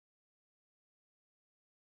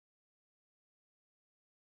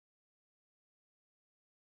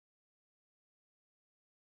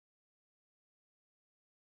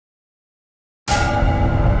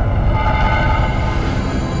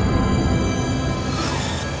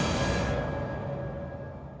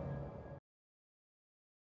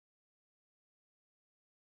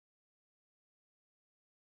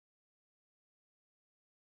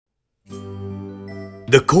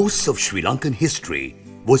The course of Sri Lankan history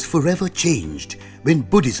was forever changed when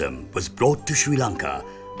Buddhism was brought to Sri Lanka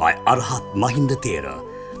by Arhat Mahinda Thera,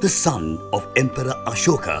 the son of Emperor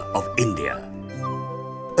Ashoka of India.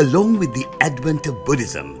 Along with the advent of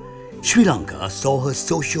Buddhism, Sri Lanka saw her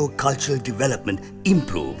socio-cultural development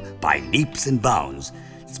improve by leaps and bounds,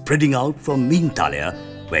 spreading out from Mihintalaya,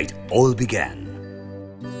 where it all began.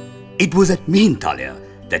 It was at Mihintalaya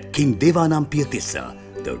that King Devanampiya,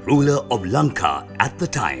 the ruler of Lanka at the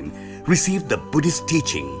time, received the Buddhist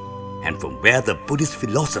teaching, and from where the Buddhist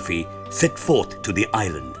philosophy set forth to the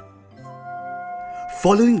island.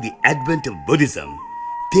 Following the advent of Buddhism,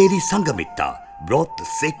 Theri Sangamitta brought the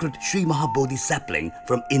sacred Sri Mahabodhi sapling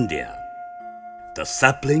from India. The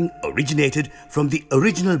sapling originated from the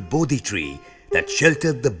original Bodhi tree that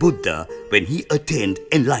sheltered the Buddha when he attained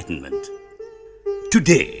enlightenment.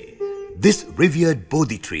 Today, this revered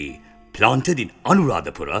Bodhi tree, planted in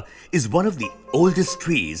Anuradhapura, is one of the oldest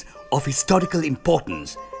trees of historical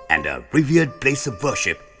importance and a revered place of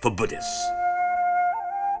worship for Buddhists.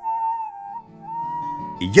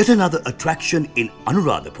 Yet another attraction in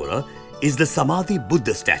Anuradhapura is the Samadhi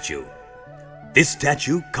Buddha statue. This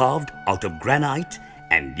statue, carved out of granite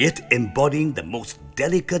and yet embodying the most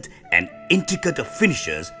delicate and intricate of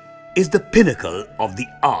finishes, is the pinnacle of the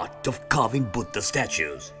art of carving Buddha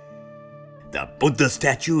statues. The Buddha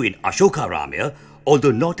statue in Ashokaramya,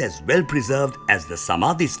 although not as well preserved as the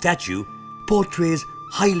Samadhi statue, portrays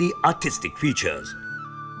highly artistic features.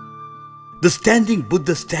 The standing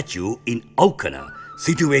Buddha statue in Aukana,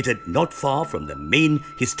 situated not far from the main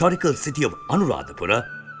historical city of Anuradhapura,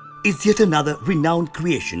 is yet another renowned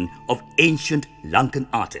creation of ancient Lankan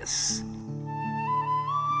artists.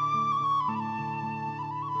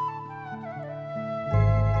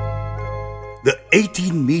 The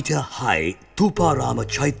 18-meter-high Thuparama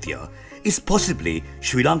Chaitya is possibly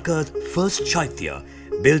Sri Lanka's first Chaitya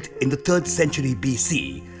built in the 3rd century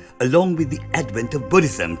BC, along with the advent of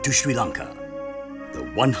Buddhism to Sri Lanka. The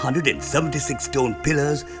 176 stone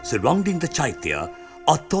pillars surrounding the Chaitya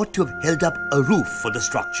are thought to have held up a roof for the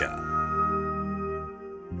structure.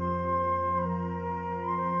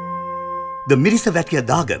 The Mirisavattya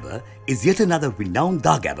Dagaba is yet another renowned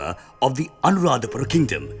Dagaba of the Anuradhapura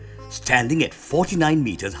kingdom, standing at 49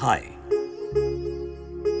 meters high.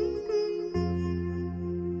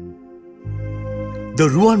 The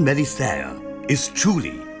Ruanmeli Saya is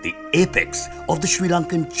truly the apex of the Sri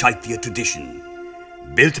Lankan Chaitya tradition.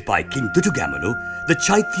 Built by King Dutugamanu, the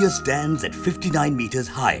Chaitya stands at 59 meters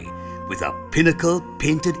high, with a pinnacle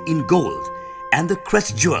painted in gold and the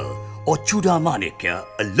crest jewel or Chudamanikya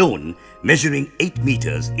alone measuring 8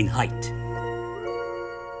 meters in height.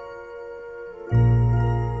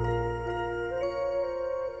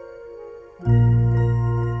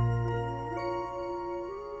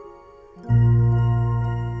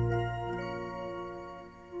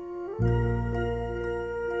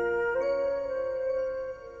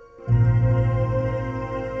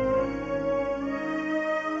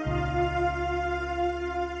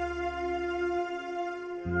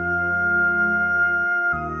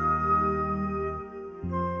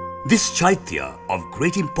 This Chaitya of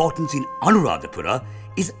great importance in Anuradhapura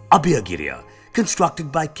is Abhayagiriya,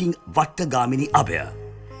 constructed by King Vattagamini Abhaya.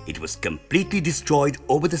 It was completely destroyed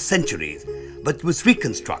over the centuries, but was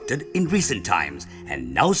reconstructed in recent times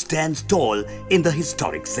and now stands tall in the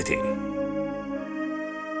historic city.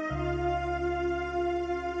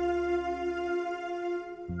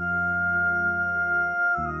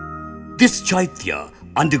 This Chaitya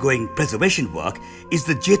undergoing preservation work is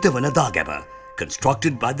the Jetavana Dagaba,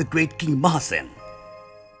 constructed by the great King Mahasen.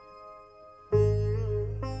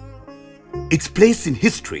 Its place in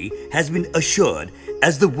history has been assured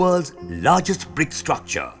as the world's largest brick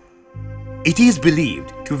structure. It is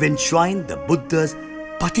believed to have enshrined the Buddha's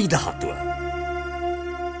Patidhatua.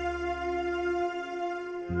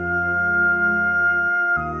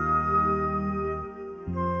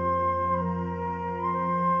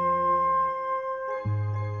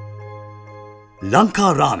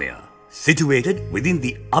 Lankaramya, situated within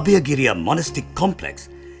the Abhayagiriya monastic complex,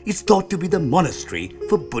 is thought to be the monastery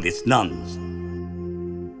for Buddhist nuns.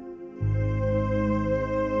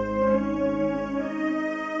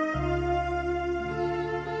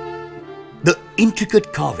 The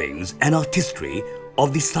intricate carvings and artistry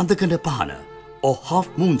of the Sandakandapahana or half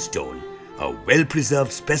moonstone, a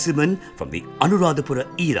well-preserved specimen from the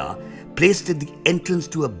Anuradhapura era placed at the entrance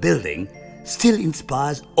to a building, still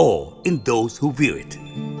inspires awe in those who view it.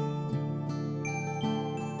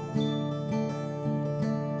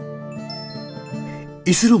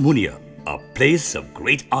 Isuru Muniya, a place of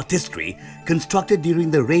great artistry constructed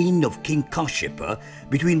during the reign of King Kashyapa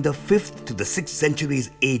between the 5th to the 6th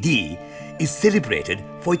centuries AD, is celebrated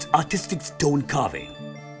for its artistic stone carving.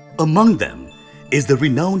 Among them is the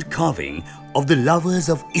renowned carving of the lovers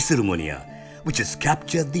of Isirumunia, which has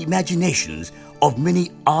captured the imaginations of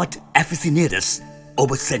many art aficionados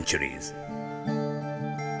over centuries.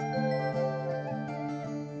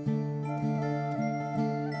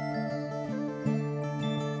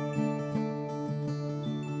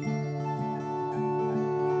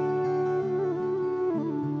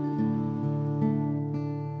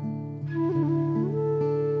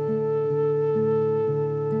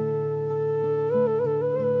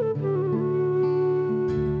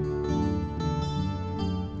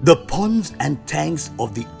 The ponds and tanks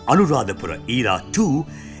of the Anuradhapura era too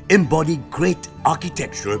embody great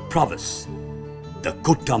architectural prowess. The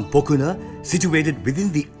Kottampokuna, situated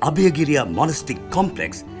within the Abhayagiriya monastic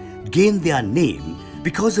complex, gained their name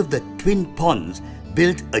because of the twin ponds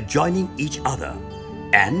built adjoining each other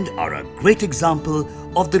and are a great example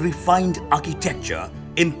of the refined architecture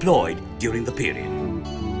employed during the period.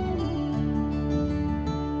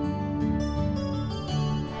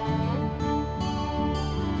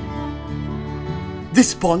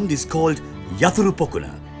 This pond is called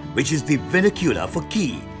Yathurupokuna, which is the vernacular for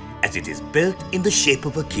key, as it is built in the shape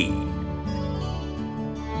of a key.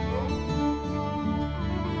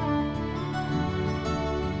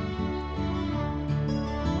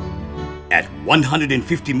 At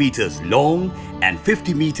 150 meters long and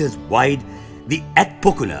 50 meters wide, the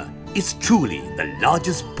Atpokuna is truly the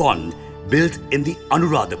largest pond built in the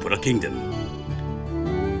Anuradhapura kingdom.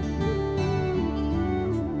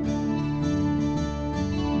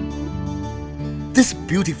 This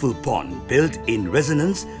beautiful pond, built in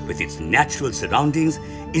resonance with its natural surroundings,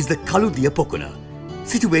 is the Kaludiyapokuna,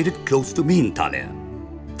 situated close to Meentalaya.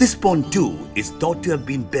 This pond too is thought to have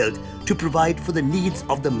been built to provide for the needs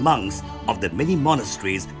of the monks of the many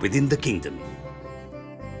monasteries within the kingdom.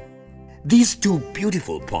 These two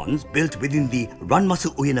beautiful ponds, built within the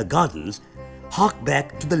Malwathu Oya gardens, hark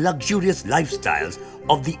back to the luxurious lifestyles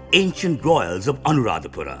of the ancient royals of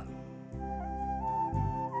Anuradhapura.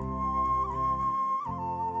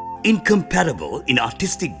 Incomparable in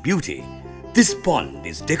artistic beauty, this pond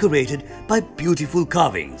is decorated by beautiful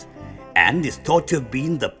carvings and is thought to have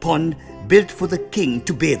been the pond built for the king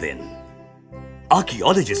to bathe in.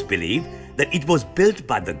 Archaeologists believe that it was built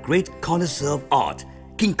by the great connoisseur of art,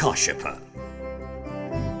 King Kashyapa.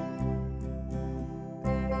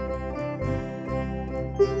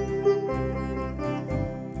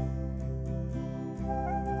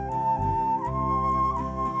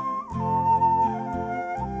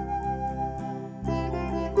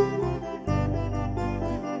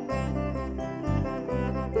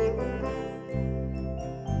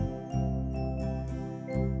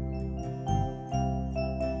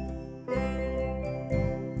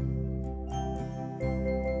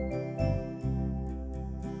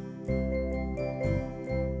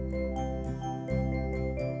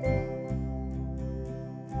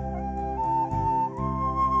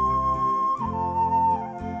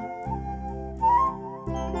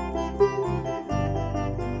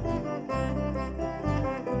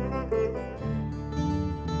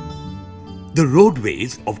 The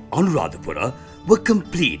roadways of Anuradhapura were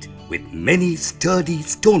complete with many sturdy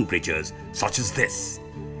stone bridges such as this.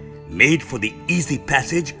 Made for the easy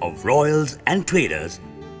passage of royals and traders,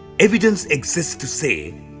 evidence exists to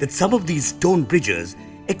say that some of these stone bridges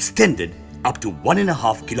extended up to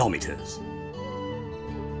 1.5 kilometers.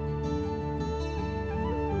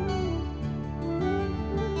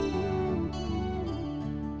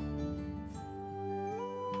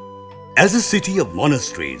 As a city of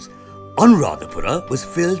monasteries, Anuradhapura was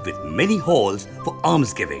filled with many halls for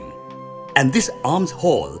almsgiving, and this alms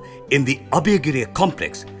hall in the Abhayagiriya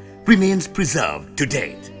complex remains preserved to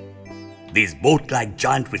date. These boat-like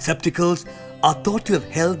giant receptacles are thought to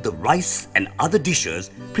have held the rice and other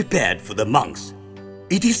dishes prepared for the monks.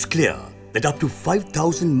 It is clear that up to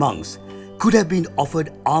 5,000 monks could have been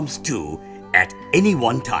offered alms to at any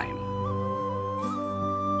one time.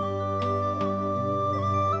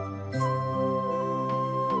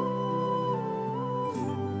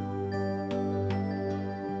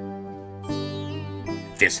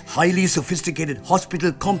 This highly sophisticated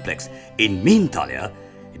hospital complex in Meentalaya,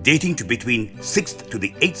 dating to between 6th to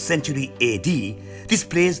the 8th century AD,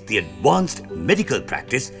 displays the advanced medical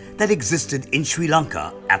practice that existed in Sri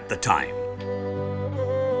Lanka at the time.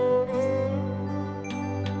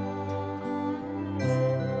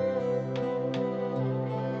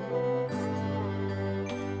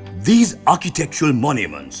 These architectural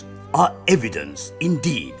monuments are evidence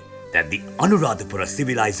indeed that the Anuradhapura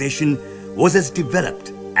civilization was as developed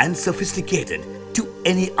and sophisticated to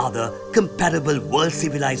any other comparable world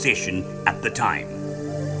civilization at the time.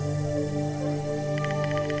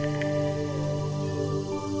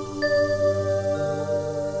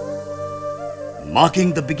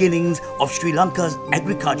 Marking the beginnings of Sri Lanka's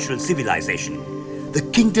agricultural civilization, the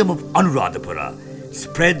kingdom of Anuradhapura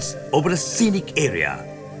spreads over a scenic area,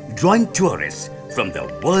 drawing tourists from the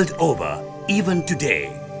world over even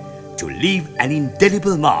today to leave an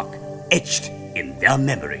indelible mark etched in their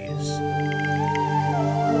memories.